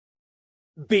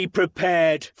Be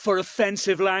prepared for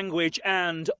offensive language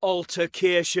and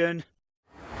altercation.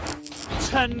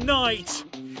 Tonight,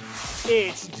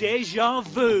 it's déjà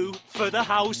vu for the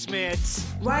housemates.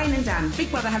 Ryan and Dan,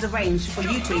 Big Brother has arranged for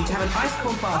you two to have an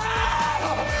ice-cold bath.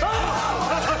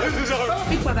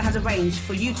 Big Brother has arranged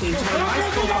for you two to have an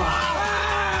ice-cold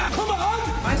bath. Come on!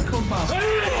 Ice-cold bath.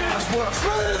 That's what.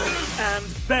 And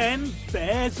Ben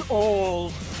bears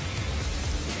all.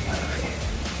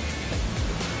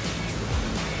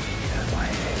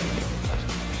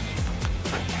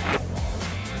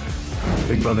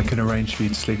 Big Brother can arrange for you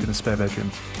to sleep in the spare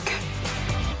bedroom.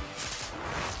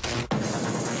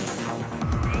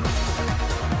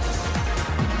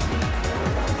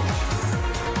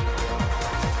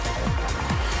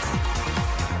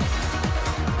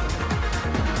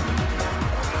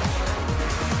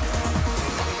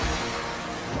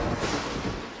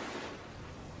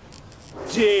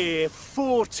 Day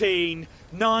 14,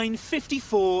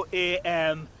 9:54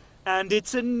 a.m. And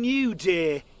it's a new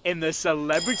day in the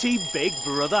Celebrity Big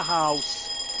Brother house.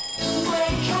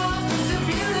 Wake up, it's a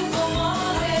beautiful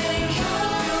morning.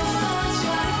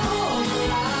 Sunshine for the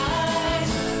light.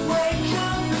 Wake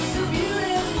up, it's a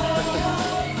beautiful morning.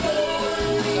 Wake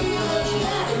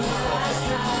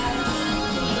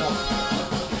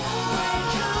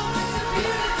up, it's a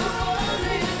beautiful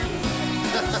morning.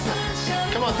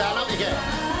 Come on, Dan, up you get.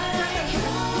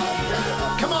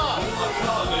 Come on.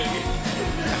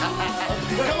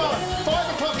 Come on,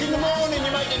 5 o'clock in the morning,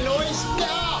 you're making noise. Get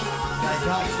up. It's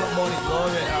not morning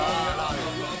glory.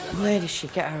 Where does she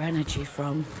get her energy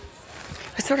from?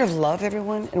 I sort of love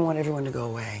everyone and want everyone to go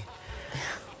away.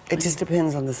 It just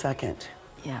depends on the second.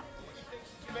 Yeah.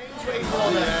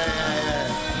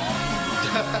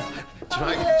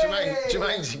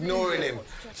 Jermaine's ignoring him.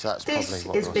 So that's This probably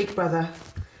what is Big Brother.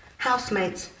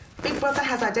 Housemates, Big Brother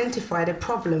has identified a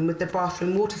problem with the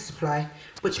bathroom water supply,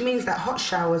 which means that hot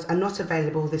showers are not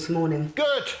available this morning.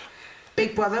 Good.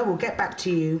 Big Brother will get back to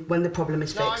you when the problem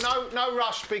is fixed. No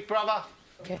rush, Big Brother.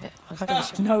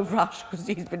 No rush, because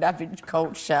he's been having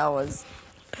cold showers.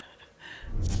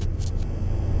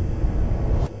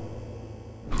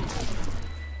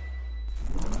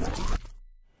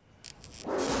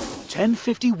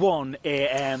 (10:51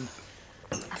 a.m.)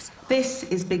 This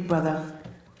is Big Brother.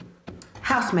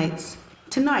 Housemates,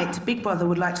 tonight Big Brother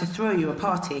would like to throw you a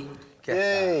party.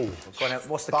 Yay.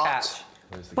 What's the catch?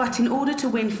 But in order to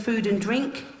win food and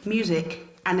drink, music,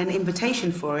 and an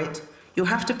invitation for it, you'll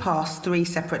have to pass 3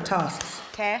 separate tasks.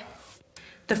 Okay.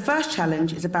 The first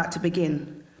challenge is about to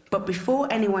begin, but before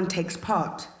anyone takes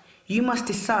part, you must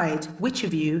decide which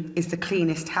of you is the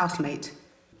cleanest housemate.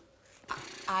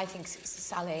 I think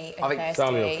Sally and I think Kirsty.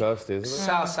 Sally or Kirsty, isn't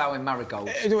it? Sal and Marigold.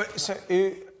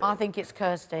 I think it's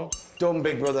Kirsty. Done,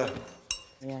 Big Brother.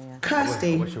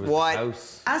 Kirsty, What?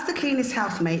 as the cleanest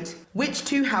housemate, which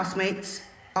 2 housemates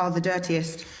are the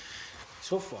dirtiest?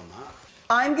 Tough one, that.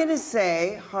 I'm going to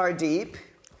say Hardeep,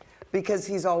 because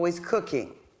he's always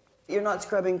cooking. You're not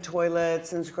scrubbing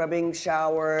toilets and scrubbing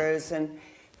showers, and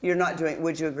you're not doing...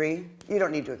 Would you agree? You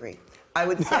don't need to agree. I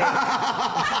would say...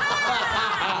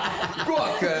 Go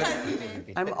on, Kirsty.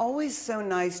 I'm always so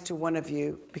nice to one of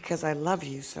you because I love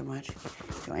you so much.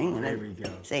 So I'm going to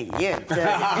say you.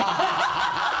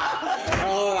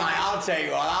 All right, I'll tell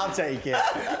you what, I'll take it.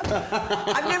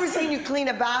 I've never seen you clean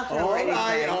a bathroom or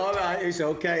anything. All right, it's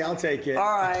okay, I'll take it.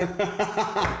 All right.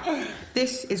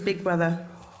 This is Big Brother.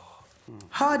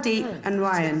 Hardeep and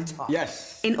Ryan.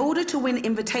 Yes. In order to win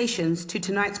invitations to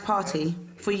tonight's party,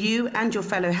 for you and your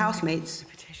fellow housemates,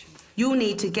 you'll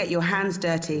need to get your hands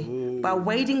dirty by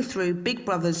wading through Big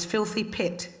Brother's filthy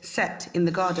pit set in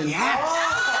the garden. Yes!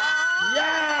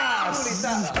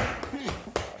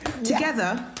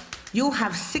 Together, you'll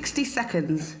have 60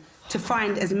 seconds to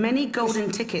find as many golden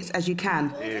tickets as you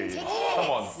can.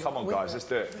 Come on, guys, let's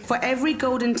do it. For every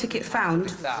golden ticket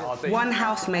found, 1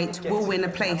 housemate will win a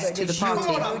place to the party.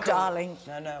 Oh, darling.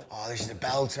 Oh, this is a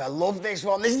belter. I love this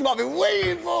one. This is what I've been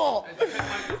waiting for.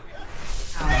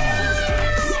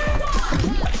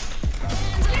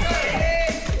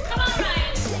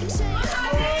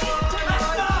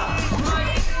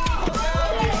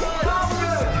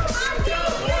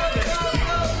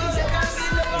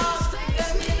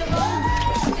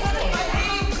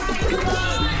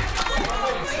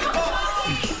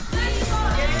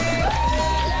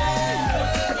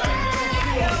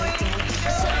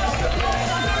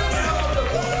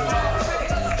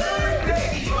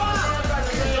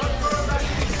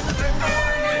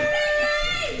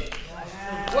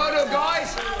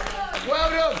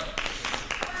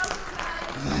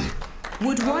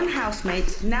 Would one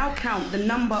housemate now count the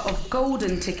number of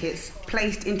golden tickets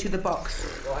placed into the box.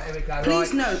 Right, here we go.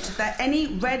 Please note that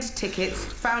any red tickets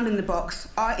found in the box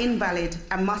are invalid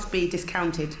and must be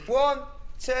discounted. 1,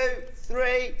 2,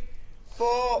 3,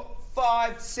 4,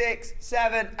 5, 6,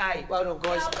 7, 8. Well done,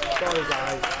 guys. Sorry,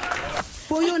 guys.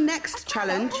 For your next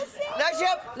challenge, Next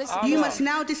up. you must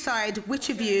now decide which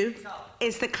of you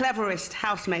is the cleverest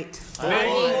housemate.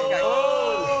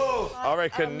 I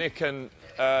reckon Nick and...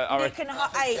 Nick and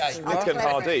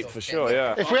Hardeep, for sure,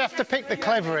 yeah. If we have to pick the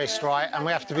cleverest, right, and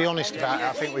we have to be honest about it,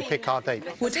 I think we pick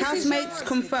Hardeep. Would housemates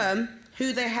confirm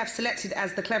who they have selected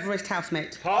as the cleverest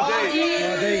housemate?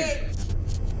 Hardeep!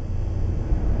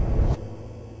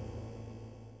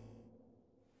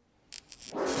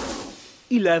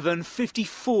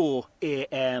 11:54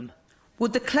 a.m.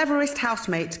 Would the cleverest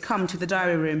housemate come to the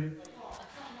diary room?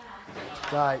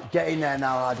 Right, get in there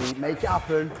now, Hardy. Make it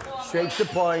happen. Straight to the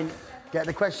point. Get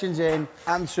the questions in,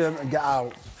 answer them, and get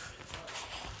out.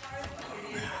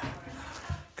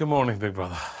 Good morning, Big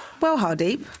Brother. Well,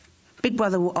 Hardeep, Big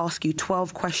Brother will ask you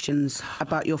 12 questions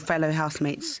about your fellow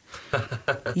housemates.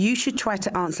 You should try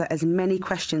to answer as many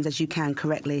questions as you can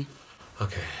correctly.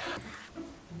 OK.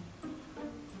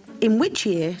 In which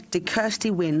year did Kirsty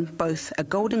win both a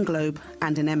Golden Globe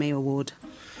and an Emmy Award?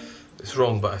 It's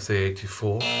wrong, but I say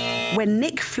 84. When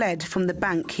Nick fled from the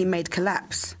bank he made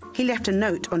collapse, he left a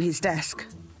note on his desk.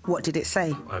 What did it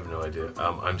say? I have no idea.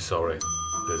 I'm sorry.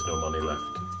 There's no money left.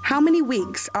 How many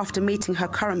weeks after meeting her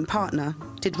current partner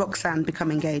did Roxanne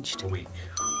become engaged? A week.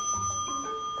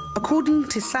 According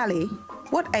to Sally,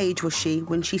 what age was she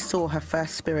when she saw her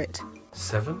first spirit?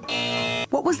 7?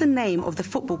 What was the name of the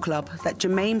football club that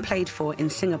Jermaine played for in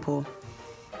Singapore?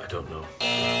 I don't know.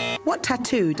 What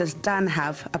tattoo does Dan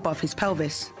have above his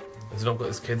pelvis? Has not got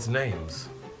his kids' names?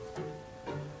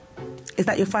 Is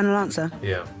that your final answer?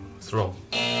 Yeah, it's wrong.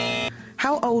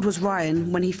 How old was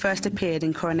Ryan when he first appeared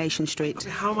in Coronation Street?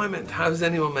 How is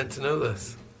anyone meant to know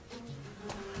this?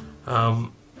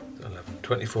 11,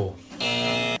 24.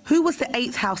 Who was the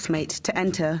 8th housemate to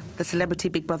enter the Celebrity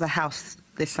Big Brother house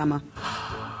this summer?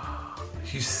 Are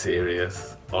you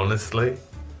serious? Honestly?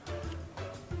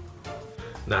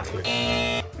 Natalie.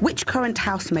 Which current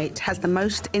housemate has the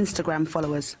most Instagram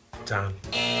followers? Dan.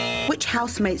 Which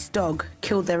housemate's dog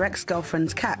killed their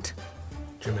ex-girlfriend's cat?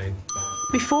 Jermaine.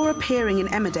 Before appearing in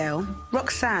Emmerdale,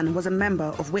 Roxanne was a member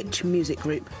of which music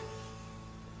group?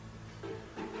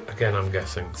 Again, I'm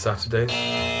guessing.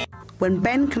 Saturday. When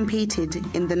Ben competed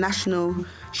in the National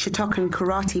Shotokan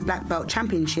Karate Black Belt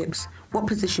Championships, what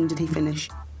position did he finish?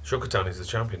 Shukatan is the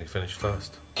champion. He finished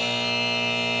first.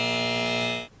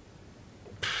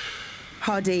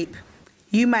 Hardeep,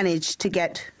 you managed to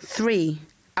get 3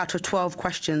 out of 12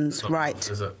 questions right.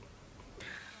 Is it?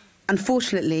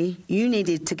 Unfortunately, you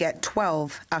needed to get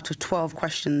 12 out of 12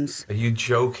 questions Are you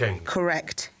joking?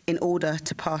 correct in order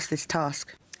to pass this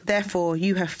task. Therefore,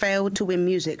 you have failed to win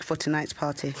music for tonight's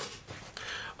party.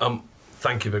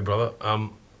 Thank you, Big Brother.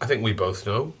 I think we both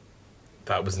know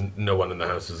that was no one in the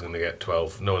house was going to get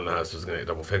 12. No one in the house was going to get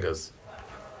double figures.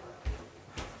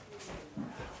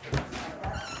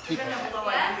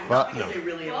 But,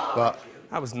 but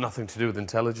That was nothing to do with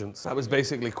intelligence. That was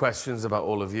basically questions about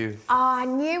all of you. Oh, I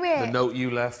knew it. The note you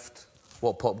left,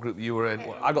 what pop group you were in.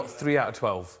 I got 3 out of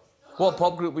 12. What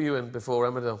pop group were you in before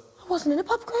Emmerdale? I wasn't in a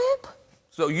pub group.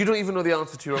 So you don't even know the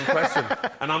answer to your own question,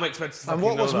 and I'm expected to fucking and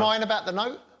what know was that. mine about the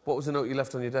note? What was the note you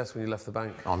left on your desk when you left the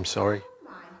bank? I'm sorry.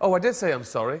 Oh, I did say I'm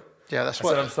sorry. Yeah, that's I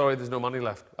what... said I'm sorry there's no money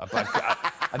left.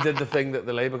 I did the thing that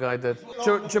the Labour guy did.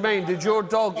 Jermaine, did your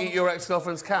dog eat your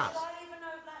ex-girlfriend's cat?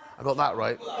 I got that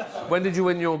right. When did you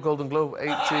win your Golden Globe?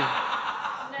 18.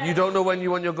 You don't know when you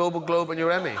won your Golden Globe and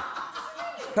your Emmy?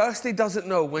 Kirsty doesn't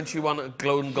know when she won a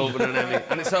Golden Globe and an Emmy,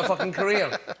 and it's her fucking career.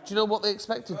 Do you know what they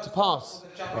expected to pass?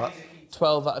 What?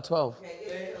 12 out of 12.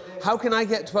 How can I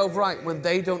get 12 right when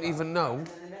they don't even know?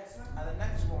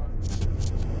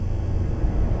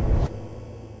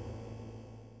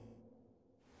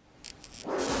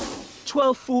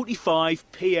 12:45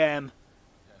 p.m.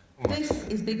 This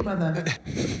is Big Brother.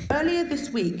 Earlier this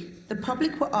week, the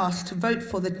public were asked to vote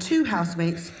for the 2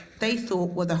 housemates they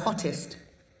thought were the hottest.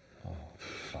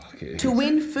 To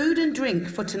win food and drink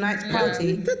for tonight's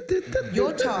party,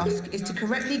 your task is to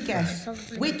correctly guess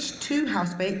which 2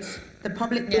 housemates the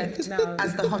public picked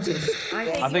as the hottest.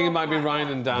 I think it might be Ryan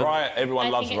and Dan. Ryan,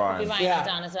 everyone loves Ryan. Ryan and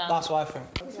Dan as well. That's what I think.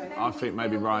 I think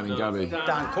maybe Ryan and Gabby.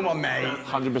 Dan, come on, mate.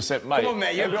 100%, mate. Come on,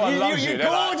 mate. Everyone loves you. You're They're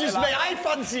like- gorgeous, mate. I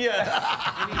fancy you.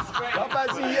 I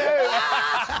fancy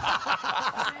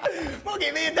you. Well,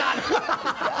 give me a Dan.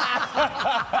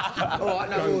 All right,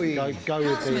 now who are you? Go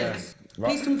with the... Housemates,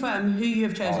 please confirm who you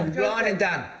have chosen. Ryan and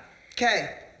Dan.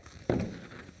 Okay.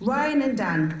 Ryan and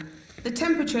Dan, The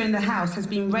temperature in the house has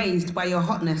been raised by your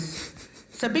hotness.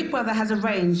 So Big Brother has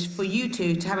arranged for you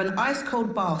two to have an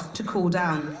ice-cold bath to cool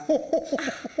down.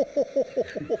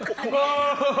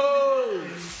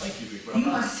 You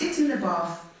must sit in the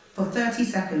bath for 30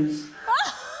 seconds.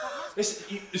 Is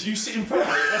you sitting for Wait.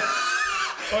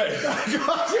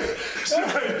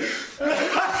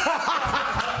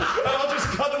 I'll just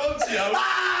cut them onto you.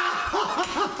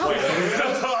 Wait,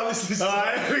 this is...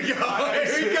 Alright, here we go.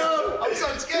 Here we go. I'm so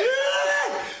scared.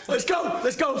 Let's go.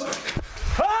 Let's go.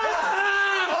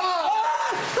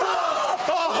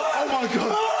 Oh my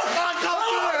God. I can't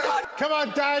do it. Come on,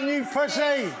 Dan, you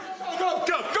pussy. Go,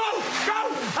 go, go, go.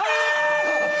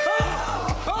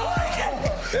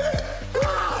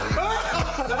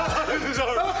 This is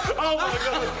horrible. Oh my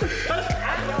God.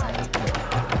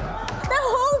 They're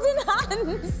holding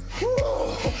hands.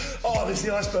 Oh, there's the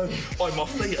iceberg. Oh, my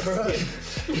feet are hurting.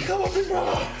 Come on, big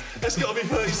brother. It's got to be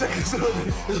 30 seconds.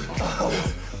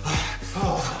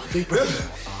 Deep breath.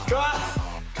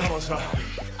 Come on, son.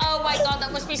 Oh my God,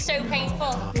 that must be so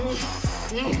painful.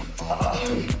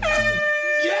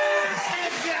 Yes!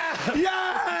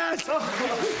 Yes!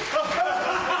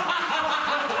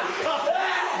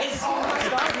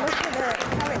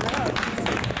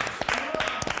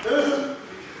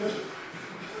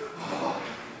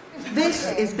 This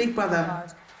is Big Brother.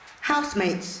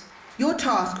 Housemates, your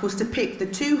task was to pick the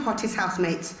 2 hottest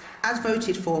housemates as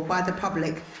voted for by the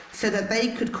public so that they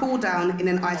could cool down in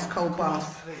an ice-cold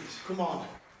bath. Come on.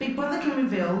 Big Brother can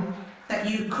reveal that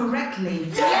you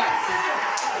correctly... Yes!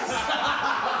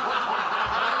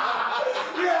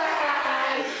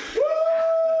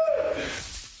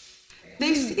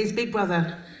 This is Big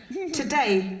Brother.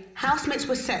 Today, housemates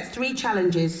were set 3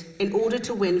 challenges in order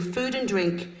to win food and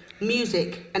drink,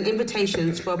 music and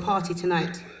invitations for a party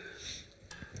tonight.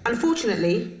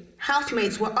 Unfortunately,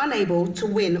 housemates were unable to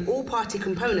win all party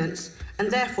components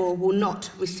and therefore will not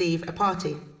receive a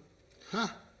party. Huh?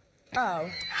 Oh.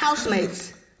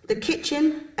 Housemates, the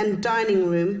kitchen and dining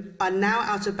room are now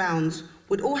out of bounds.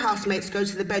 Would all housemates go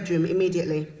to the bedroom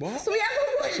immediately? What? So we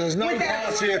have So there's no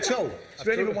party at all? I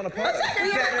really want a party.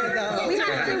 We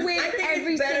have to win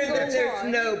every single one. There's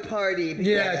no party.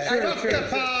 Yeah, true, I think true. the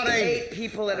party. 8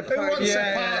 people at a Who party. wants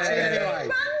a party anyway?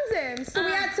 Random. So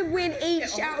we had to win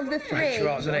each out of the 3.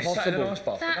 That is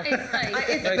That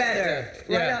is It's better. Right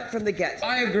Yeah. up from the get.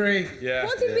 I agree. Yeah.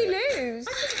 What did we lose?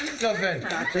 Nothing.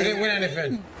 We didn't win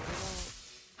anything.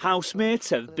 Housemates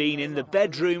have been in the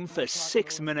bedroom for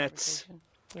 6 minutes.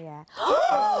 Yeah.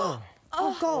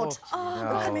 Oh God!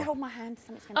 Oh, let me hold my hand.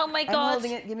 Something's gonna Oh my I'm God.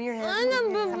 holding it. Give me your hand.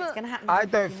 Something's gonna happen. I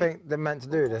don't think they're meant to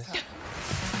do this.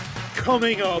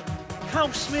 Coming up,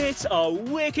 housemates are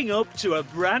waking up to a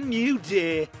brand new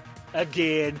day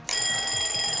again.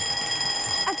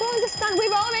 I don't understand.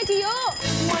 We're already up.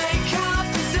 Wake up,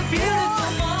 it's a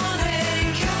beautiful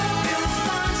morning. Feel the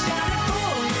sunshine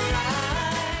for your eyes.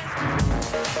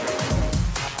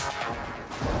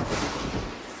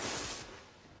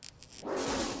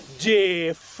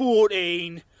 Day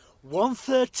 14,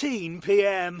 1:13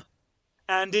 p.m.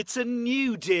 And it's a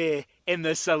new day in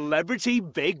the Celebrity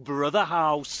Big Brother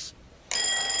house.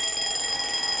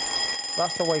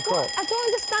 That's the wake up. I don't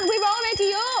understand. We're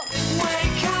already up.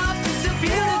 Wake up, it's a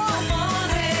beautiful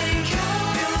morning.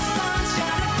 Feel the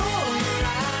sunshine for your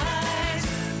eyes.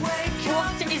 Wake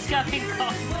up. What is going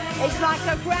on? It's like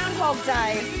a Groundhog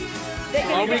Day.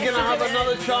 Are we going to have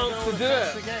another chance to do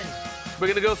it? We're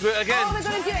going to go through it again. Oh, we're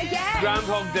going to do it again.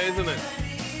 Groundhog Day, isn't it?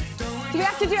 Do we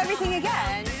have to do everything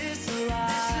again?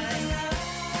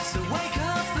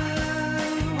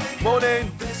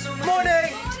 Morning.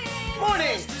 Morning!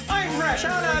 Morning! I'm fresh,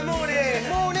 aren't I? Morning!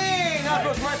 Morning! I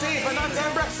brush my teeth and I'm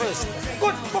having breakfast.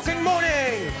 Good fucking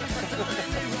morning!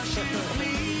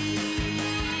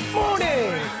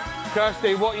 Morning!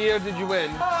 Kirsty, what year did you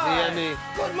win the Emmy?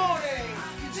 Good morning!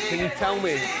 Can you tell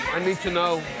me? I need to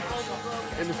know.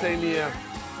 In the same year.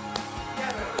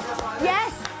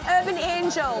 Yes, Urban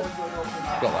Angel.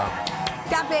 Got that.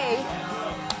 Gabby.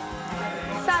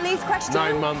 Sally's question.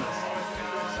 9 months.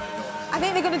 I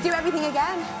think they're going to do everything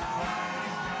again.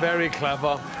 Very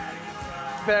clever.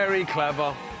 Very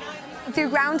clever. Do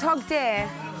Groundhog Day.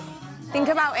 Think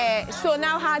about it. So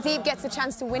now Hardeep gets a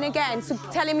chance to win again. So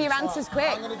tell him your answers quick.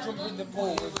 I'm going to jump in the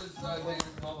pool with David's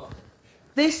mother.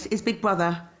 This is Big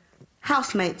Brother.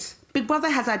 Housemates, Big Brother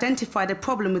has identified a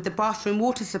problem with the bathroom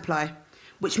water supply,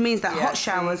 which means that hot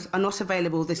showers are not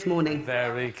available this morning.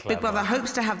 Very clever. Big Brother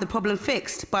hopes to have the problem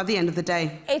fixed by the end of the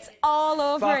day. It's all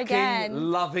over Fucking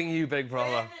again. loving you, Big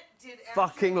Brother.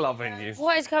 Fucking loving you.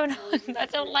 What is going on? I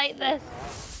don't like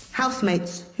this.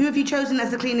 Housemates, who have you chosen as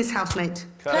the cleanest housemate?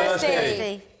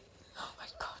 Kirsty. Oh my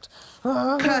God.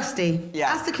 Kirsty,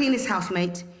 as the cleanest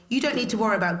housemate, you don't need to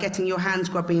worry about getting your hands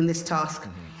grubby in this task.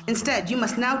 Instead, you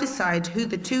must now decide who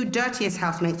the two dirtiest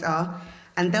housemates are,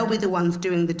 and they'll be the ones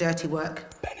doing the dirty work.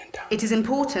 It is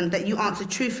important that you answer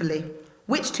truthfully.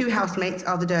 Which two housemates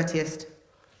are the dirtiest?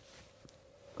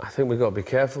 I think we've got to be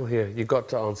careful here. You've got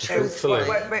to answer truthfully.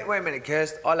 Wait a minute,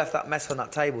 Kirst. I left that mess on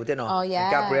that table, didn't I? Oh, yeah.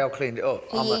 And Gabrielle cleaned it up.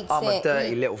 He I'm a eats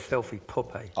dirty it. little filthy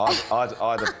puppy. I had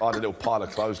a little pile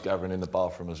of clothes gathering in the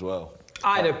bathroom as well.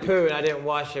 I had a poo and I didn't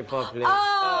wash it properly.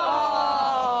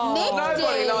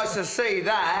 Nobody likes to see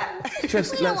that.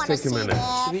 Just let's take a minute.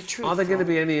 Are there going to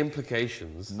be any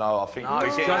implications? No, I think... No, we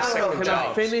we're get getting a second Can I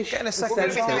chance. finish? Getting a second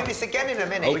chance. We're going to be doing this again in a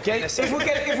minute. Okay.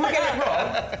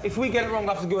 If we get it wrong,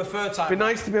 we'll have to go a third time. It'd be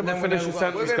nice to be able to finish the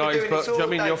sentence, guys, but do you know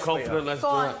what I mean? You're confident, let's do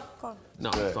it. Go on. No,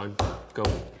 it's fine. Go.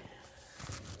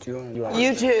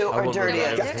 You two I are won't dirty. do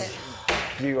it.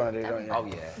 You want to do it, don't you? Oh,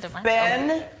 yeah.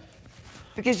 Ben,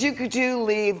 because you could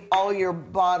leave all your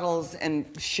bottles and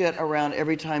shit around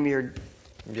every time you're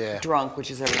drunk,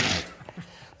 which is every night.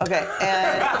 Okay,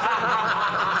 and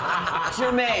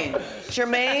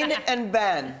Jermaine and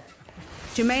Ben.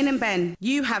 Jermaine and Ben,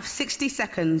 you have 60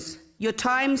 seconds. Your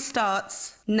time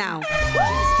starts now.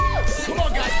 Come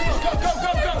on, guys, come on, go.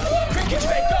 Quick,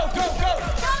 Jermaine, go.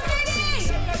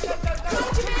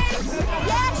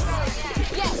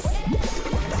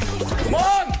 Come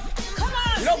on!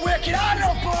 You're not working hard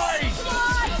enough, boys!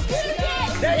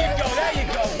 There you go.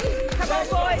 Come on,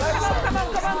 boys. Come on.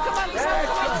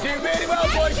 Doing really well,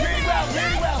 boys, really well.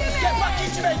 Get back in,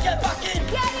 Jermaine, get back in.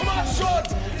 Come on, son.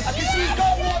 I can see you go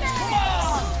once, come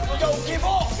on. Don't give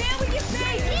up. Deal with your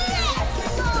feet.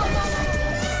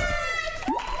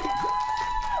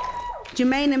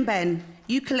 Jermaine and Ben,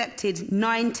 you collected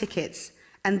 9 tickets,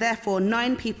 and therefore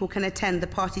 9 people can attend the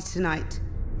party tonight.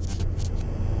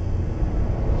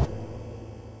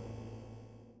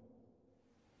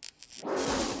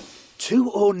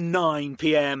 or 9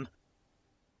 p.m.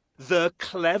 The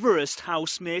cleverest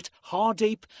housemate,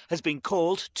 Hardeep, has been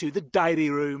called to the diary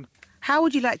room. How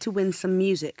would you like to win some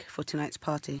music for tonight's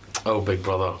party? Oh, big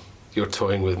brother, you're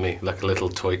toying with me like a little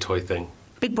toy thing.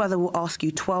 Big Brother will ask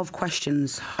you 12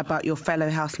 questions about your fellow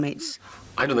housemates.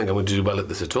 I don't think I'm going to do well at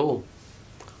this at all.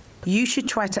 You should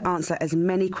try to answer as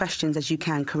many questions as you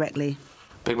can correctly.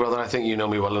 Big brother, I think you know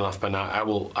me well enough by now. I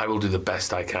will do the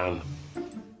best I can.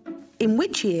 In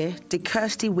which year did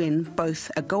Kirsty win both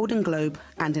a Golden Globe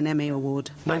and an Emmy Award?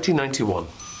 1991.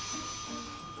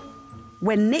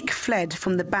 When Nick fled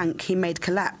from the bank he made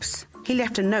collapse, he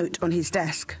left a note on his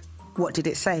desk. What did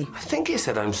it say? I think it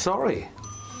said, "I'm sorry."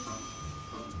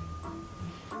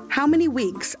 How many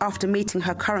weeks after meeting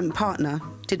her current partner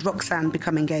did Roxanne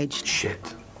become engaged?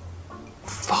 Shit.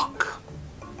 Fuck.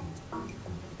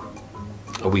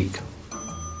 A week.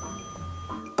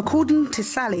 According to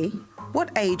Sally, what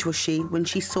age was she when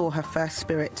she saw her first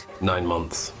spirit? 9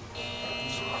 months.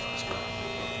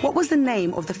 What was the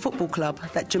name of the football club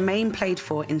that Jermaine played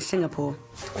for in Singapore?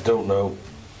 I don't know.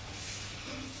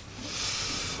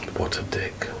 What a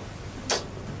dick.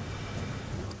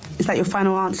 Is that your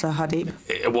final answer, Hardeep?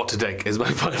 What a dick is my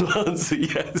final answer,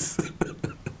 yes.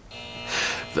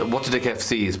 What a Dick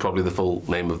FC is probably the full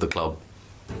name of the club.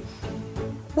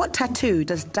 What tattoo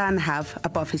does Dan have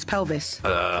above his pelvis?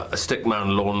 A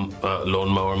stickman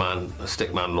lawnmower man. A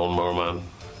stickman lawnmower man.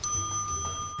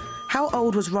 How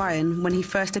old was Ryan when he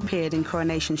first appeared in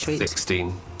Coronation Street?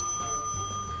 16.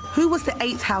 Who was the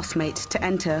 8th housemate to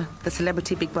enter the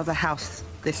Celebrity Big Brother house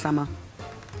this summer?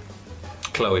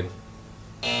 Chloe.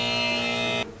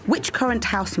 Which current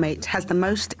housemate has the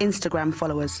most Instagram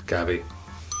followers? Gabby.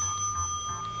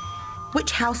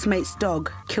 Which housemate's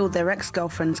dog killed their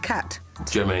ex-girlfriend's cat?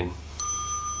 Jermaine.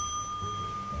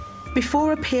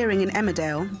 Before appearing in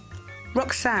Emmerdale,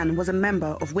 Roxanne was a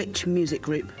member of which music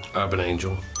group? Urban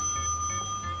Angel.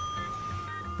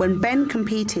 When Ben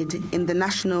competed in the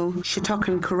National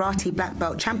Shotokan Karate Black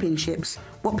Belt Championships,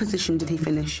 what position did he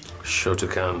finish?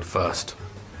 Shotokan first.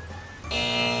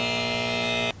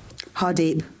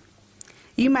 Hardeep,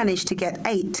 you managed to get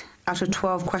 8 out of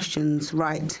 12 questions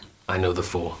right. I know the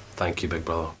 4. Thank you, big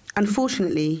brother.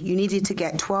 Unfortunately, you needed to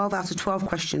get 12 out of 12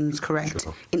 questions correct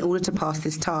in order to pass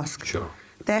this task. Sure.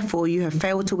 Therefore, you have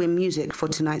failed to win music for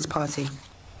tonight's party.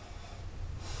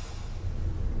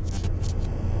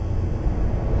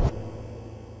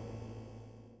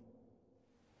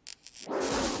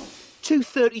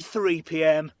 (2:33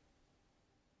 p.m).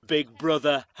 Big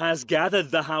Brother has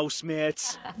gathered the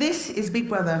housemates. This is Big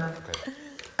Brother.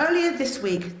 Earlier this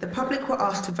week, the public were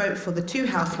asked to vote for the 2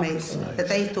 housemates that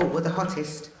they thought were the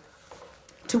hottest.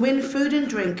 To win food and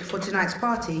drink for tonight's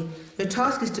party, your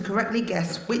task is to correctly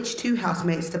guess which two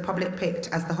housemates the public picked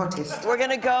as the hottest. We're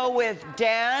gonna go with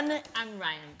Dan And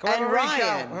Ryan.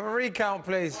 Have a recount,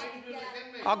 please.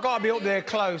 I've got to be up there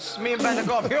close. Me and Ben have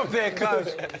got to be up there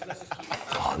close.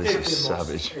 Oh, this is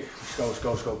savage. Let's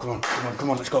go. Come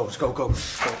on, let's go.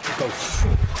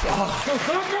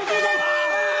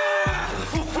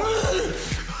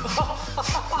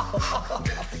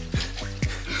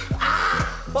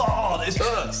 Oh, this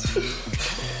hurts.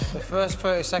 The first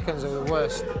 30 seconds are the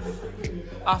worst.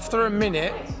 After a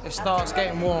minute, it starts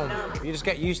getting warm. You just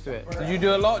get used to it. Did you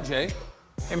do a lot, Jay?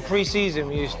 In pre-season,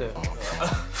 we used to.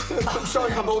 I'm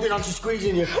sorry, I'm holding on to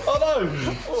squeezing you. Oh,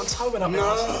 no. Oh, it's home and I'm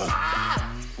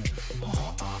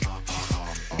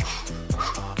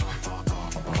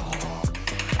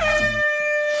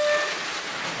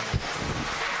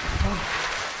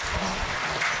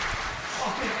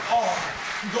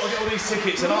You've got to get all these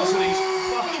tickets and answer these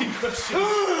fucking questions.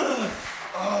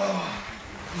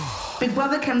 Big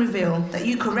Brother can reveal that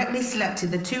you correctly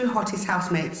selected the two hottest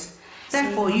housemates.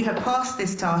 Therefore, you have passed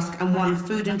this task and won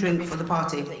food and drink for the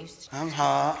party. I'm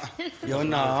hot. You're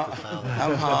not.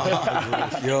 I'm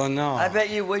hot. You're not. I bet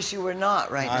you wish you were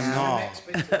not right I'm now. not.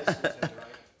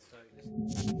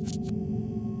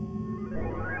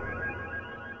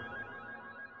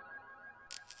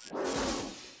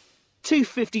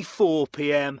 2:54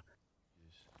 p.m.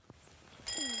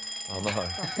 Oh, no.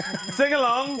 Sing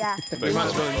along. Yeah. Big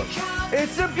match fun.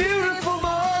 It's a beautiful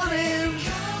morning.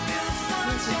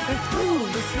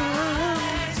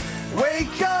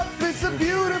 Wake up, it's a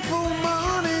beautiful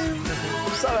morning.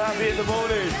 I'm so happy in the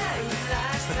morning.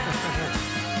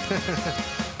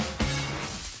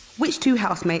 Which two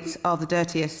housemates are the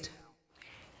dirtiest?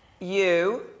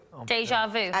 You Deja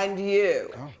vu. and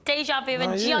you. Deja vu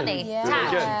and Johnny. Yeah.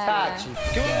 Tag.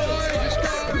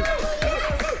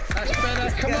 That's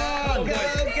better. Come on. Go.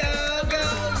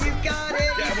 You got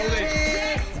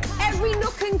it. Every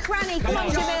nook and cranny. Come on,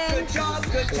 Jermaine. Good job.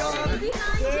 Well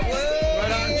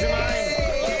done, Jermaine.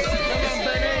 Come on,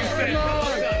 Benny. Come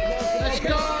on. Let's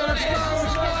go.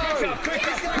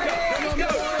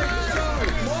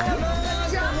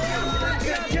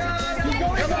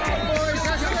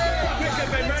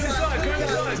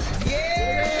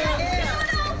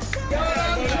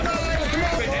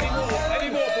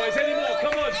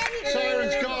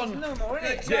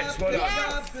 Yes, well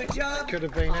done. Good job. Could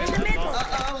have been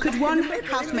it. Could one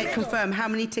housemate confirm how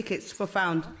many tickets were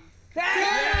found?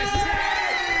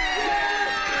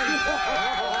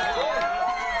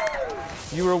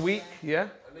 You were weak, yeah?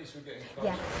 At least we're getting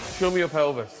Yeah. Show me your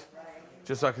pelvis,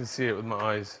 just so I can see it with my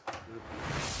eyes.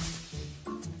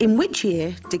 In which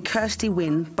year did Kirsty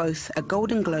win both a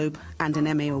Golden Globe and an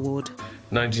Emmy Award?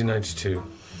 1992.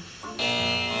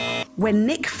 When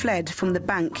Nick fled from the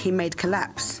bank he made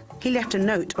collapse, he left a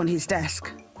note on his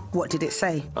desk. What did it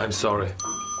say? I'm sorry.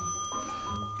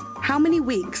 How many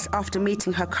weeks after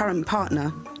meeting her current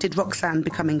partner did Roxanne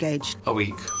become engaged? A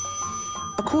week.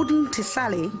 According to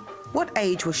Sally, what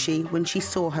age was she when she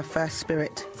saw her first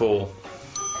spirit? 4.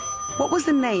 What was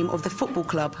the name of the football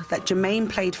club that Jermaine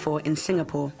played for in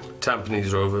Singapore?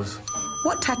 Tampines Rovers.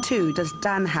 What tattoo does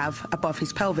Dan have above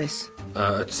his pelvis?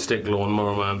 A stick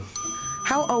lawnmower man.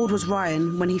 How old was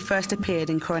Ryan when he first appeared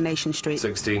in Coronation Street?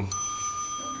 16.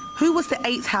 Who was the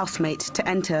 8th housemate to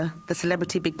enter the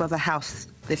Celebrity Big Brother house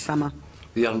this summer?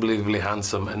 The unbelievably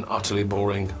handsome and utterly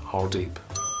boring Hardeep.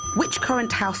 Which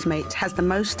current housemate has the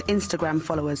most Instagram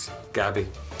followers? Gabby.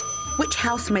 Which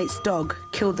housemate's dog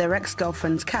killed their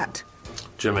ex-girlfriend's cat?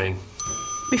 Jermaine.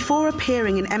 Before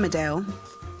appearing in Emmerdale,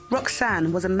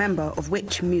 Roxanne was a member of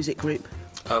which music group?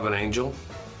 Urban Angel.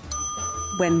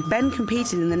 When Ben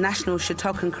competed in the National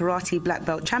Shotokan Karate Black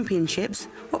Belt Championships,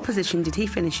 what position did he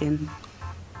finish in?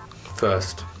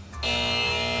 First.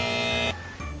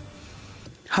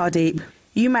 Hardeep,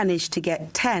 you managed to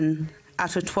get 10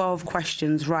 out of 12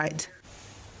 questions right.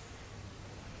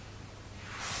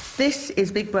 This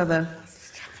is Big Brother.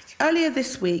 Earlier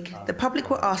this week, the public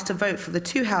were asked to vote for the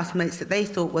two housemates that they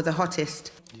thought were the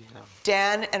hottest.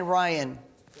 Dan and Ryan.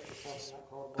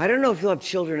 I don't know if you'll have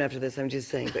children after this, I'm just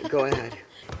saying, but go ahead.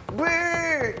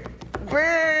 Brr!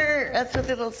 Brr! That's what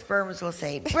the little sperms will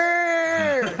say.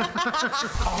 Brr!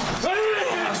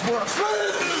 That's worse.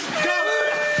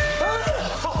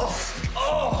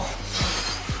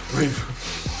 Breathe.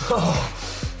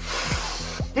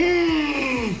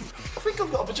 I think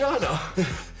I've got a vagina.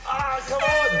 Come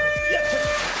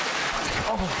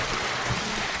on.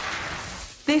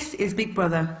 This is Big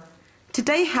Brother.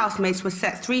 Today, housemates were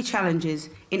set 3 challenges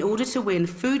in order to win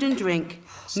food and drink,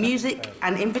 music,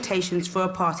 and invitations for a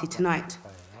party tonight.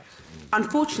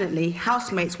 Unfortunately,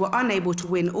 housemates were unable to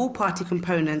win all party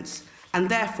components and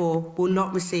therefore will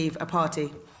not receive a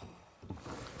party.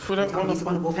 We don't want to...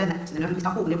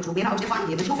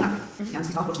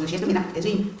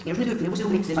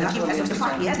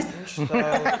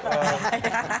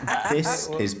 This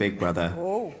is Big Brother.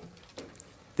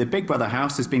 The Big Brother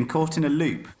house has been caught in a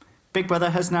loop. Big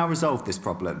Brother has now resolved this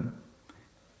problem.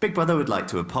 Big Brother would like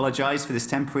to apologise for this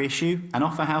temporary issue and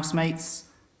offer housemates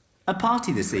a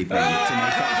party this evening to make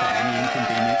up for any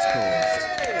inconvenience caused.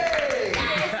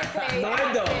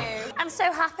 I'm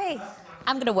so happy.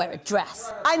 I'm going to wear a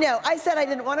dress. I know. I said I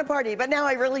didn't want a party, but now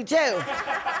I really do.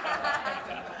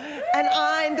 And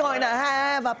I'm going to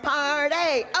have a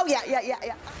party. Oh,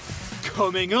 yeah.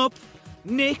 Coming up,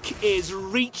 Nick is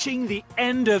reaching the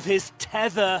end of his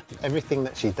tether. Everything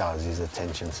that she does is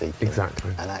attention seeking.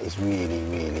 Exactly. And that is really,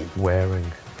 really...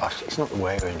 Wearing. It's not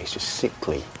wearing, it's just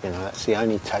sickly. You know, that's the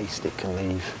only taste it can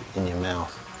leave in your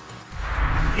mouth.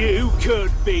 You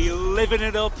could be living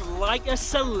it up like a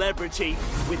celebrity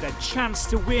with a chance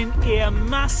to win a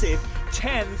massive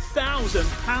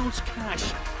 £10,000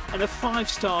 cash and a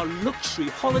 5-star luxury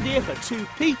holiday for 2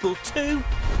 people to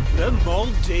the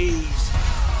Maldives.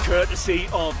 Courtesy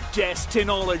of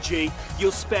Destinology,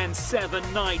 you'll spend 7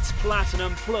 nights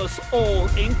Platinum Plus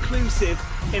all-inclusive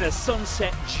in a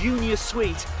Sunset Junior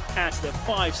Suite at the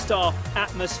 5-star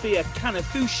Atmosphere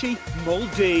Kanafushi,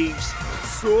 Maldives.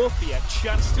 So for your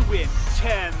chance to win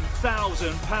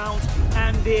 £10,000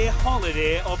 and a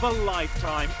holiday of a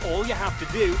lifetime, all you have to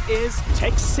do is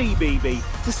text CBB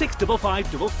to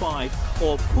 65555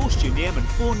 or post your name and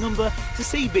phone number to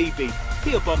CBB,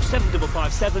 PO Box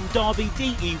 7557 Derby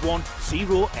DE1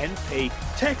 0NP.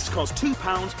 Text costs £2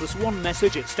 plus 1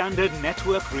 message at standard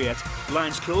network rate.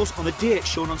 Lines close on the date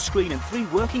shown on screen and 3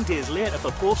 working days later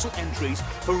for postal entries.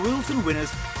 For rules and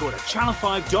winners, go to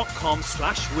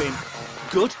channel5.com/win.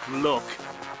 Good luck.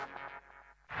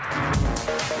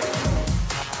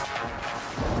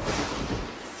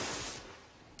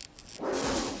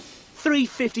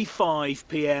 £3:55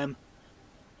 p.m.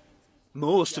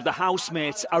 Most of the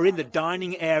housemates are in the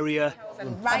dining area.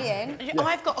 Ryan,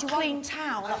 I've got a clean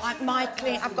towel. I've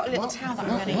got a little towel that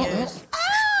I'm going to use.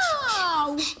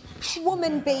 Ow!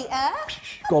 Woman beater.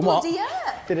 Go on, what? Bloody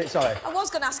hurt. Did it, sorry? I was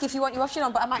going to ask if you want your washing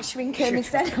on, but I might shrink him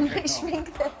instead. I might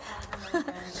shrink them.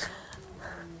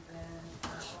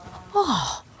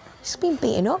 Oh, he's been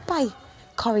beaten up by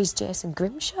Corrie's Jason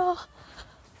Grimshaw.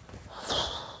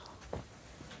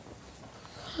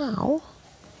 How?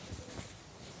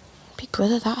 Big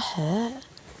Brother, that hurt.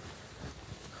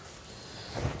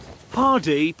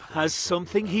 Hardeep has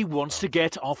something he wants to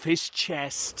get off his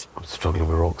chest. I'm struggling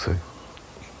with Roxy.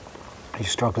 Are you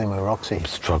struggling with Roxy? I'm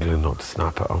struggling not to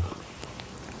snap at her.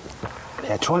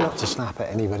 Yeah, try not to snap at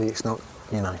anybody. It's not,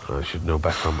 you know... I should know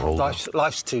better. I'm older.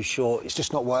 Life's too short. It's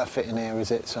just not worth it in here,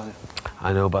 is it? So.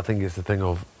 I know, but I think it's the thing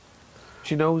of...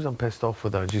 She knows I'm pissed off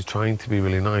with her and she's trying to be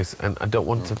really nice and I don't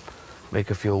want to make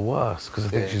her feel worse because I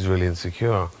think she's really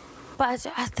insecure. But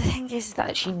the thing is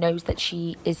that she knows that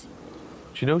she is...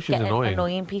 She knows she's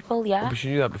annoying people, yeah. But she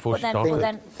knew that before she started.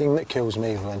 The thing that kills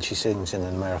me when she sings in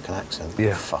an American accent,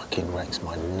 it fucking wrecks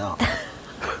my nut.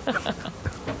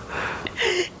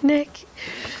 Nick.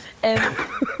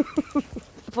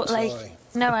 But like,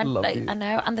 no, I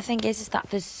know. And the thing is that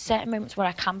there's certain moments where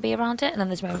I can be around it, and then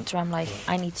there's moments where I'm like,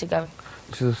 I need to go.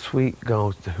 She's a sweet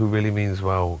girl who really means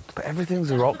well. But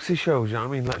everything's a Roxy show, you know what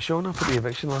I mean? Like, showing up at the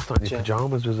eviction last night in your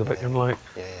pyjamas was a bit kind of like...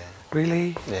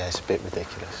 Really? Yeah, it's a bit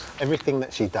ridiculous. Everything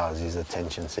that she does is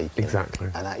attention seeking. Exactly.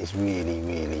 And that is really,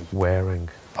 really... Wearing.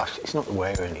 It's not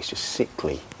wearing, it's just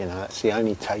sickly. You know, that's the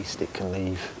only taste it can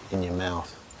leave in your mouth.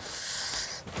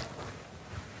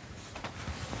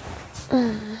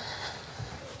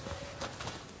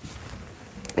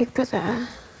 Big Brother.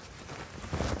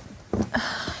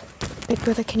 Big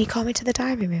Brother, can you call me to the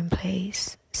diary room,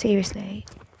 please? Seriously.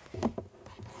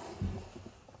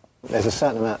 There's a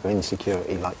certain amount of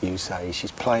insecurity, like you say.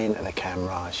 She's playing to the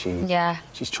camera.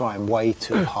 She's trying way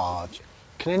too hard.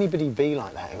 Can anybody be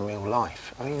like that in real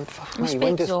life? I mean, fuck me.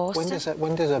 When does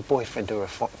a boyfriend or a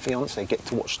fiance get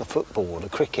to watch the football or the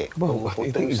cricket? Well, I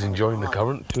think he's enjoying the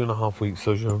current 2.5 week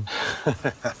sojourn.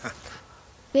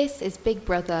 This is Big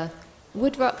Brother.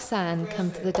 Would Roxanne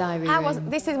come to the diary room?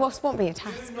 This won't be a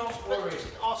task. Not worried.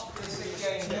 Ask this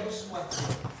again. No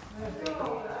sweat.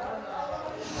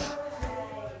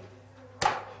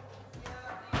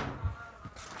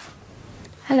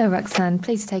 Hello, Roxanne.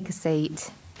 Please take a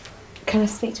seat. Can I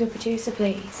speak to a producer,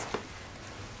 please?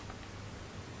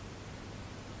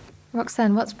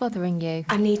 Roxanne, what's bothering you?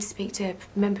 I need to speak to a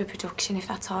member of production, if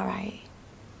that's all right.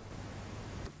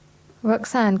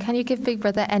 Roxanne, can you give Big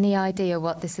Brother any idea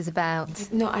what this is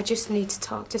about? No, I just need to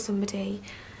talk to somebody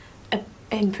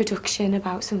in production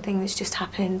about something that's just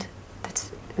happened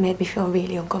that's made me feel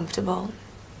really uncomfortable.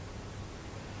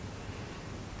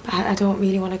 I don't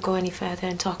really want to go any further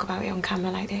and talk about it on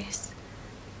camera like this.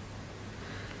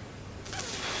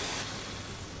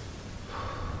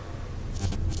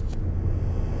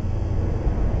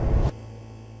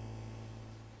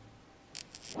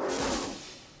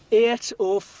 Eight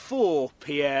or 4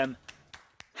 p.m.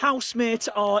 Housemates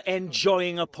are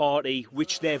enjoying a party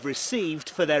which they've received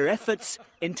for their efforts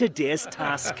in today's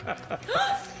task. Oh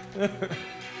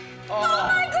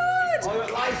my God! Oh,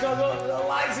 the lights are going. The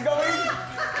lights are going.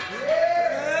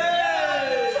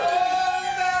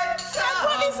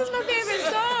 This is my favourite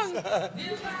song.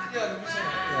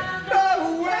 No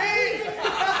way!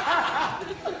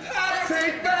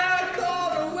 Take back all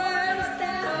the words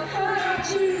that hurt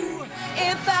you.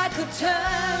 If I could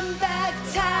turn back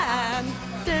time,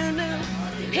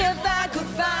 if I could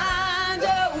find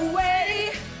a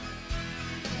way.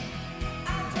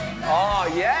 Oh,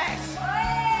 yes!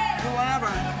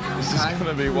 This is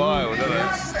going to be wild, isn't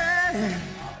it?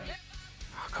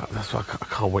 That's why I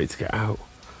can't wait to get out.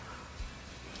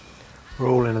 We're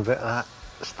all in a bit of that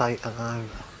state at the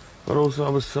moment. But also, I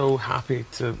was so happy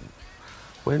to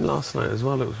win last night as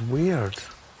well. It was weird.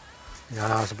 Yeah,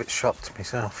 I was a bit shocked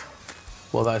myself.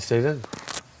 Well, that I stayed in.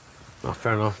 Oh,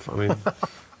 fair enough. I mean,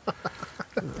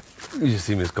 you just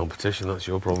see me as competition. That's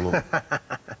your problem.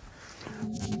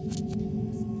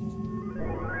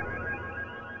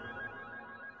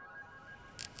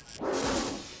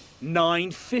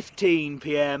 9:15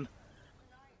 p.m.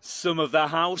 Some of the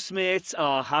housemates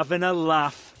are having a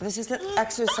laugh. This is an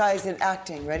exercise in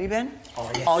acting. Ready, Ben? Oh,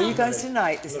 yes. All you guys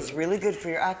tonight, this is really good for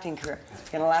your acting career.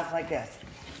 You're gonna laugh like this.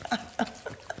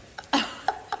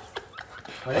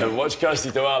 Watch Kirsty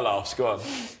do our laughs, go on.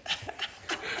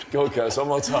 Go on, Kirsty, one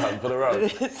more time, put her up.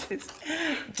 This is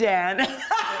Dan.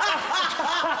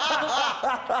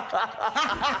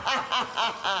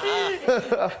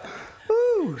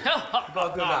 Got a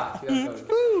good laugh.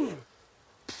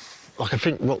 Like, I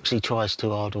think Roxy tries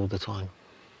too hard all the time.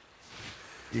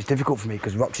 It's difficult for me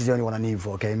because Roxy's the only one I knew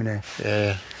before I came in here.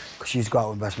 Yeah. Because she's got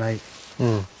out with best mate.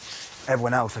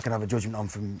 Everyone else I can have a judgment on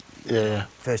from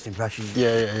first impression.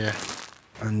 Yeah.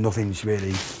 And nothing's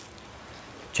really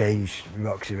changed with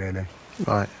Roxy, really.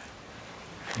 Right.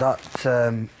 That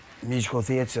musical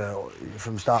theatre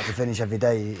from start to finish every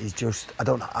day is just... I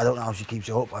don't know how she keeps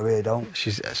it up, I really don't.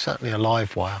 She's certainly a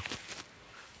live wire.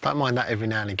 Don't mind that every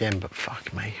now and again, but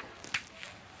fuck me.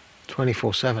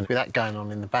 24/7. With that going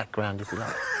on in the background, it'd be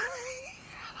like...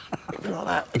 it'd be like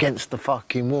that against the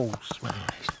fucking walls, man.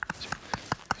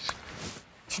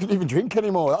 She doesn't even drink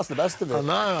anymore, that's the best of it. I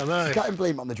know. You can't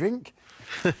blame it on the drink.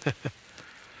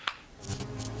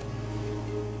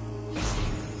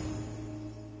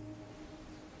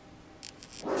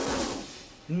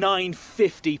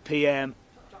 9:50 p.m.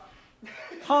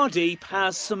 Hardeep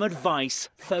has some advice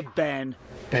for Ben.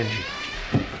 Benji,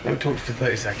 let me talk to you for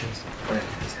 30 seconds.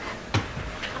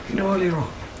 You know earlier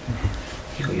on,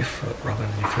 you got your foot rubbing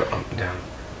your foot up and down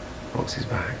Roxy's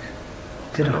back.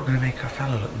 I'm not going to make her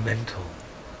fella look mental.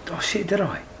 Oh shit, did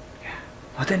I? Yeah.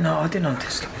 I didn't know.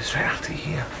 Just straight after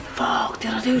here. Fuck,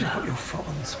 did I do that? Put your foot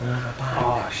on the small of her back.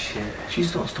 Oh shit.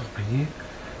 She's not stopping you.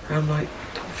 And I'm like,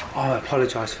 don't Oh, I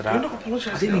apologise for that. You're not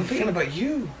apologising. I didn't even thinking about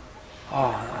you. Oh,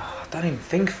 I don't even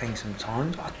think things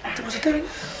sometimes. Was I doing?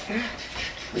 Yeah.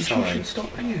 Sorry. She should stop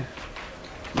you.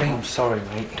 Mate, I'm sorry,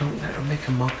 mate. Don't let her make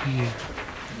a muck of you.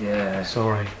 Yeah.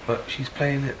 Sorry, but she's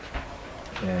playing it.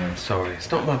 Yeah. Sorry, it's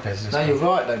not my business. No, you're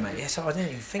right though, mate. Yes, I didn't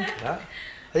even think of that.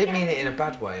 I didn't mean it in a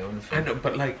bad way or anything. I know,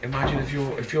 but like, imagine if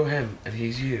you're him and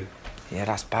he's you. Yeah,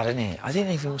 that's bad, isn't it? I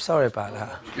didn't even. Sorry about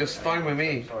that. It's fine with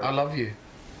me. I love you.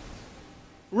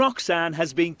 Roxanne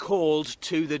has been called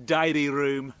to the diary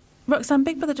room. Roxanne,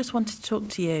 Big Brother just wanted to talk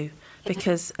to you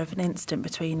because of an incident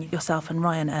between yourself and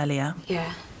Ryan earlier.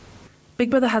 Yeah. Big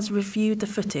Brother has reviewed the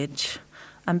footage,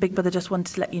 and Big Brother just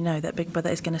wanted to let you know that Big Brother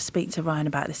is going to speak to Ryan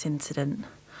about this incident.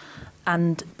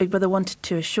 And Big Brother wanted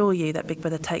to assure you that Big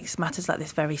Brother takes matters like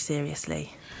this very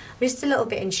seriously. I'm just a little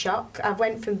bit in shock. I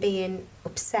went from being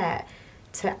upset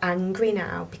to angry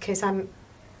now because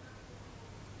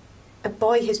a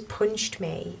boy has punched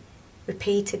me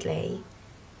repeatedly,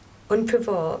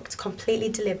 unprovoked, completely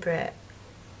deliberate.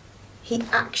 He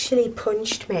actually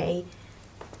punched me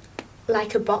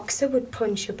like a boxer would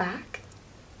punch a back.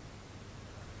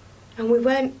 And we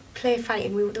weren't play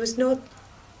fighting. There was no...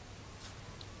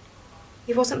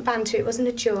 It wasn't banter, it wasn't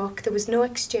a joke, there was no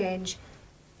exchange.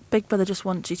 Big Brother just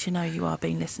wants you to know you are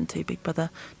being listened to. Big Brother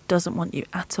doesn't want you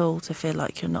at all to feel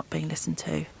like you're not being listened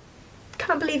to.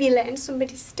 Can't believe you're letting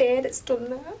somebody stay that's done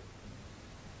that.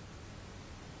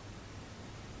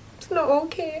 It's not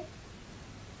okay.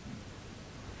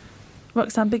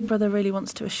 Roxanne, Big Brother really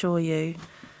wants to assure you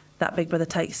that Big Brother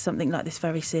takes something like this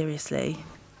very seriously.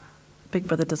 Big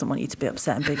Brother doesn't want you to be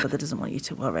upset and Big Brother doesn't want you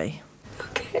to worry.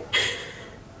 Okay.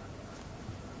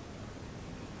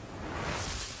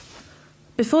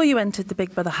 Before you entered the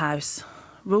Big Brother house,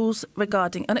 rules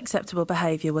regarding unacceptable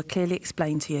behaviour were clearly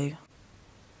explained to you.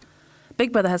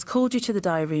 Big Brother has called you to the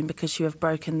diary room because you have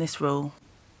broken this rule.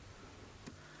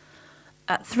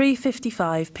 At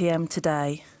 3:55 p.m.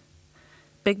 today,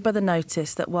 Big Brother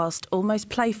noticed that whilst almost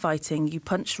play fighting, you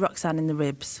punched Roxanne in the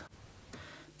ribs.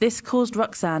 This caused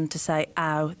Roxanne to say,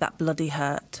 "Ow, that bloody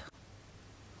hurt."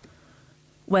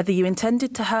 Whether you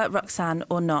intended to hurt Roxanne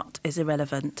or not is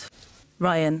irrelevant.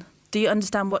 Ryan, do you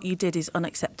understand what you did is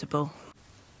unacceptable?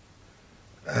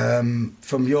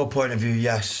 From your point of view,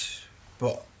 yes.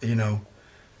 But, you know,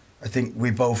 I think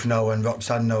we both know and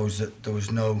Roxanne knows that there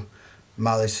was no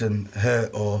malice and hurt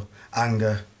or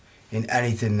anger in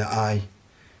anything that I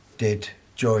did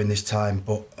during this time.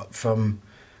 But from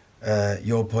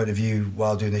your point of view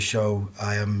while doing the show,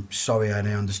 I am sorry and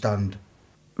I understand.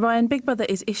 Ryan, Big Brother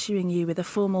is issuing you with a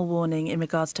formal warning in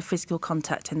regards to physical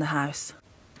contact in the house.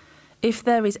 If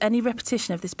there is any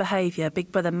repetition of this behaviour,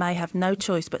 Big Brother may have no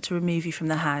choice but to remove you from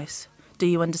the house. Do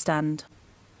you understand?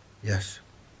 Yes.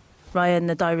 Ryan,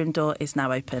 the diary room door is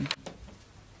now open.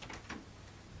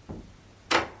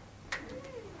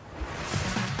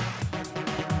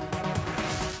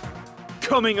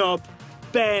 Coming up,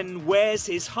 Ben wears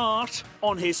his heart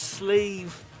on his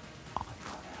sleeve.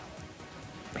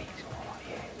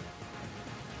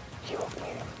 You were with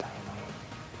him, Damien.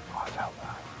 I felt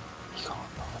that. You can't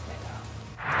lie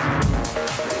me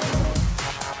now.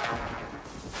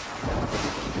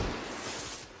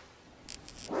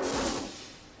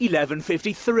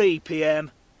 11:53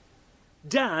 p.m.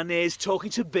 Dan is talking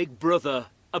to Big Brother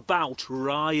about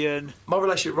Ryan. My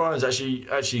relationship with Ryan's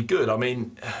actually good. I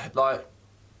mean, like,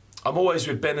 I'm always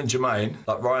with Ben and Jermaine.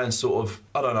 Like, Ryan's sort of,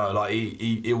 I don't know, like,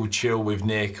 he will chill with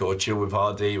Nick or chill with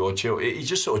Hardy or chill. He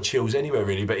just sort of chills anywhere,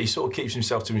 really, but he sort of keeps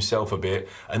himself to himself a bit.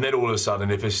 And then all of a sudden,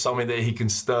 if there's something that he can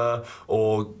stir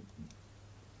or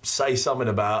say something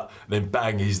about, then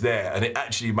bang, he's there. And it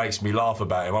actually makes me laugh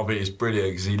about him. I think it's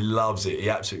brilliant because he loves it. He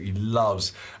absolutely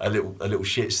loves a little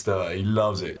shit stir. He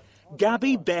loves it.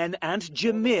 Gabby, Ben and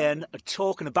Jermaine are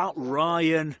talking about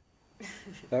Ryan.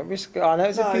 Don't risk. I know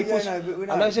it's No, a people's. yeah, no, but we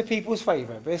know. I know it's a people's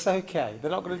favourite, but it's okay.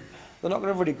 They're not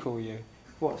gonna ridicule you.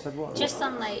 What? Said what? Just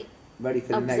on like. Ready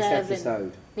for the next observing.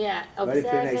 episode. Yeah, Ready observing.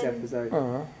 for the next episode.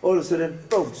 All of a sudden,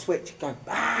 boom, switch, go.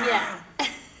 Yeah.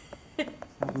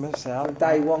 I've missed it. From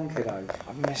day one, kiddo.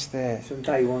 I've missed it. It's from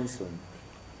day one, son.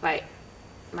 Right.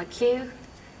 My cue.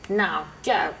 Now,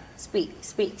 go. Speak.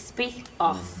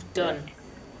 Off. Done.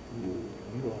 Ooh,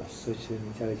 you are such an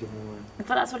intelligent woman. But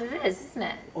that's what it is, isn't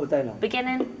it? All day long.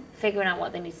 Beginning, figuring out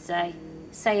what they need to say.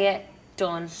 Say it.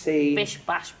 Done. Scene. Bish,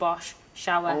 bash, bosh.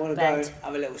 Shower. I want to bed. go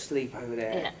have a little sleep over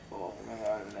there. Yeah. Oh, I'm gonna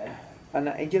go over there.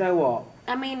 And do you know what?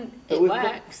 I mean, But it we've got-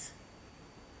 works.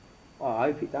 Well,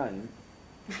 I hope it don't.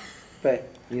 But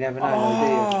you never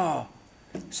know,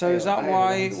 do you? So is that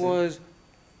why it was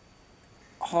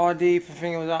Hardy for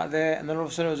thinking it was out there, and then all of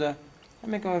a sudden it was a,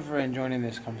 let me go over and join in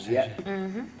this conversation. Yep.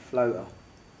 Mm-hmm. Floater.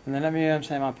 And then let me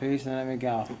say my piece, and then let me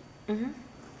go. Mm-hmm.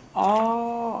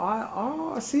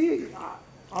 I see it.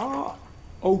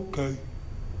 Okay.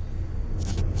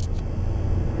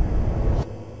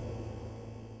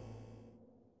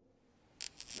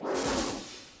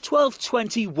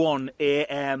 "12:21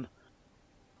 a.m.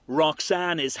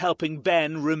 Roxanne is helping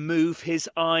Ben remove his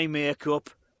eye makeup.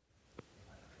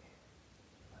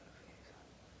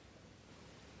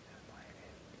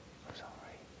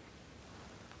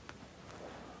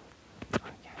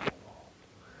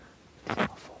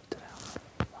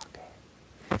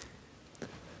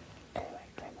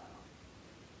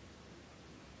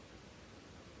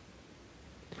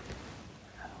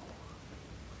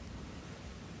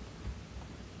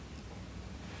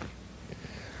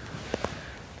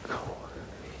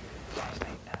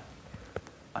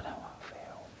 I know how I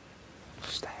feel.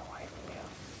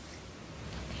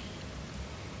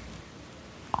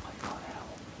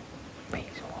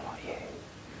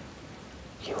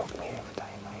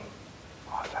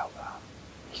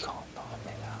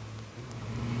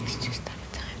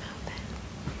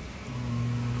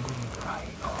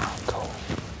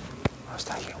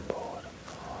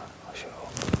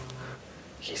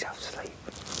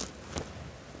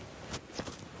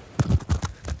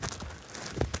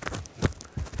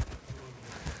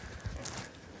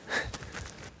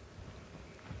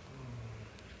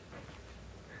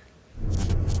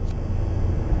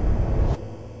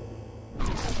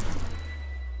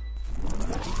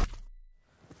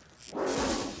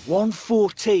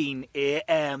 1:14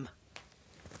 a.m.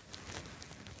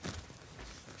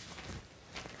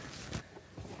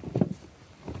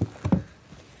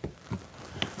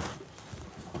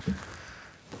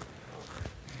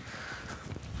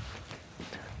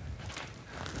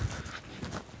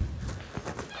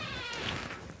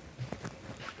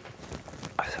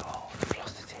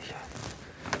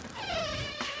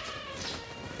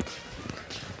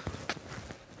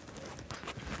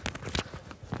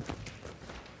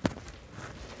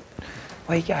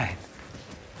 Where you going?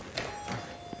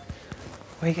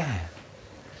 Where you going?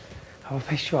 Have I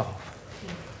pissed you off?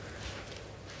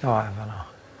 No, I haven't.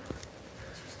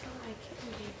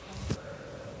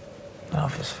 No, I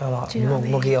just feel like Do you know what I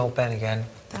mean? muggy old Ben again.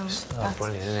 No, It's not that's-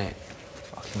 brilliant, isn't it?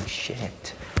 Fucking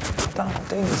shit. I don't know what I'm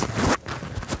doing this now.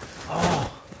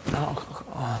 Oh,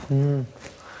 no.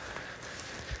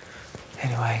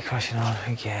 Anyway, crashing on.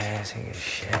 Who cares? Who gives a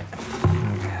shit?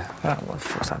 What the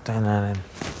fuck's that doing there then?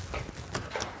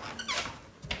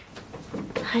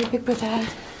 Hi, big brother.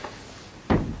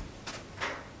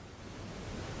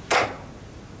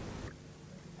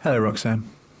 Hello, Roxanne.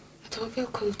 I don't feel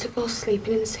comfortable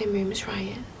sleeping in the same room as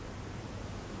Ryan.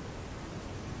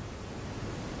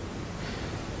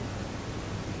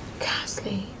 I can't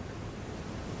sleep.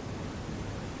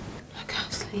 I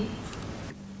can't sleep.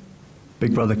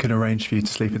 Big Brother can arrange for you to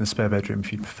sleep in the spare bedroom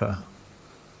if you'd prefer.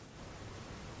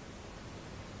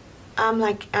 I'm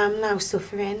now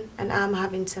suffering and I'm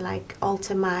having to like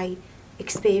alter my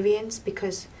experience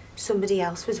because somebody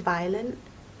else was violent.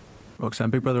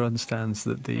 Roxanne, Big Brother understands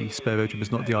that the spare bedroom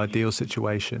is not the ideal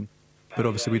situation, but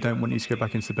obviously we don't want you to go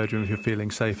back into the bedroom if you're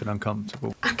feeling safe and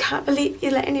uncomfortable. I can't believe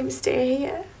you're letting him stay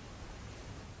here.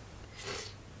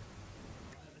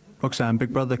 Roxanne,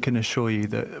 Big Brother can assure you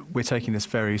that we're taking this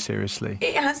very seriously.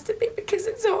 It has to be because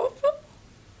it's awful.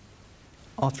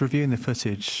 After reviewing the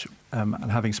footage and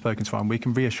having spoken to Ryan, we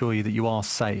can reassure you that you are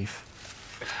safe.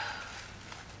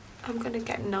 I'm gonna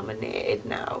get nominated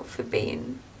now for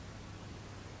being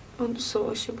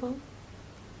unsociable.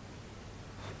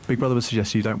 Big Brother would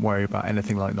suggest you don't worry about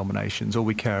anything like nominations. All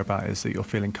we care about is that you're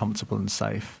feeling comfortable and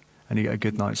safe and you get a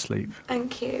good night's sleep.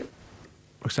 Thank you.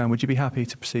 Roxanne, would you be happy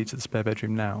to proceed to the spare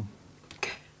bedroom now?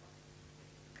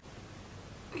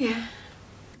 Yeah.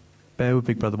 Bear with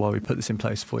Big Brother while we put this in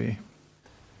place for you.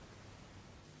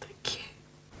 Thank you.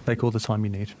 Take all the time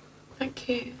you need. Thank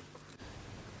you.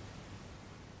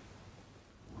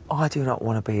 I do not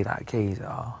want to be that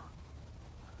geezer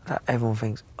that everyone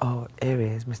thinks, oh, here he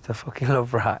is, Mr. fucking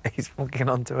Love Rat. He's fucking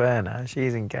onto her now.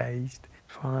 She's engaged.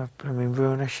 Trying to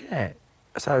ruin her shit.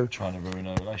 So trying to ruin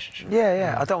a relationship.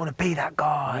 Yeah. I don't want to be that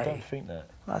guy. You don't think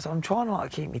that? So I'm trying to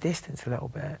like keep my distance a little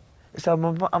bit. So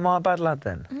am I a bad lad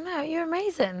then? No, you're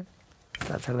amazing.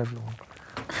 Don't tell everyone.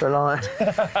 But like.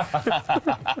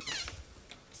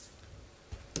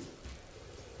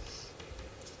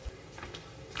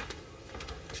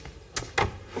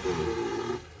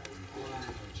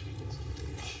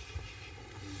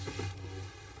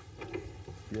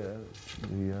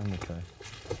 Yeah, okay.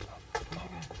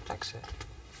 Fix it.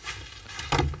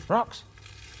 Rox.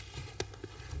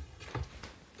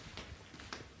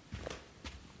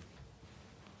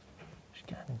 She's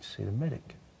going to see the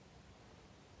medic.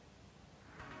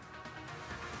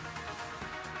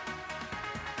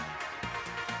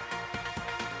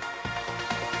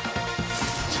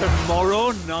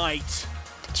 Tomorrow night.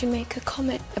 Did you make a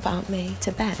comment about me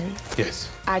to Ben? Yes.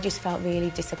 I just felt really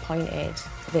disappointed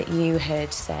that you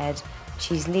had said,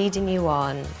 she's leading you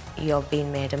on, you're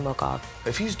being made a mug of.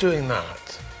 If he's doing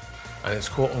that and it's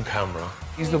caught on camera,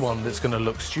 he's the one that's going to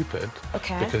look stupid.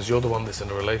 Okay. Because you're the one that's in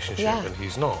a relationship Yeah. and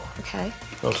he's not. Okay.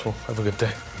 That's all. Have a good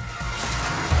day.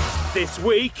 This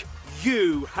week,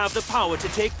 you have the power to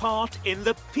take part in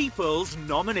the People's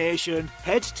Nomination.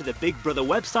 Head to the Big Brother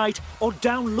website or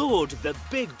download the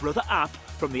Big Brother app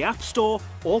from the App Store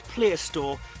or Play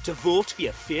Store to vote for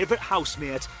your favourite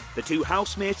housemate. The two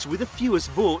housemates with the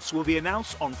fewest votes will be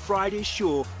announced on Friday's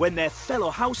show when their fellow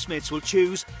housemates will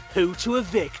choose who to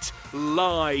evict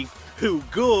live. Who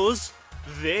goes,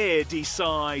 they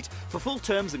decide. For full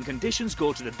terms and conditions,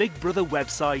 go to the Big Brother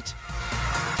website.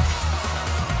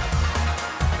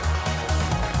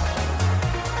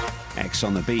 Ex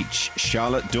on the beach,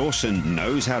 Charlotte Dawson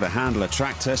knows how to handle a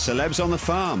tractor. Celebs on the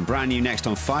farm, brand new next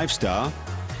on 5 Star.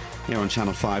 Here on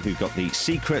Channel 5, we've got the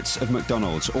secrets of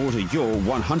McDonald's. Order your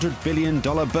 $100 billion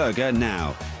burger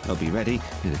now. They'll be ready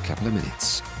in a couple of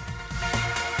minutes.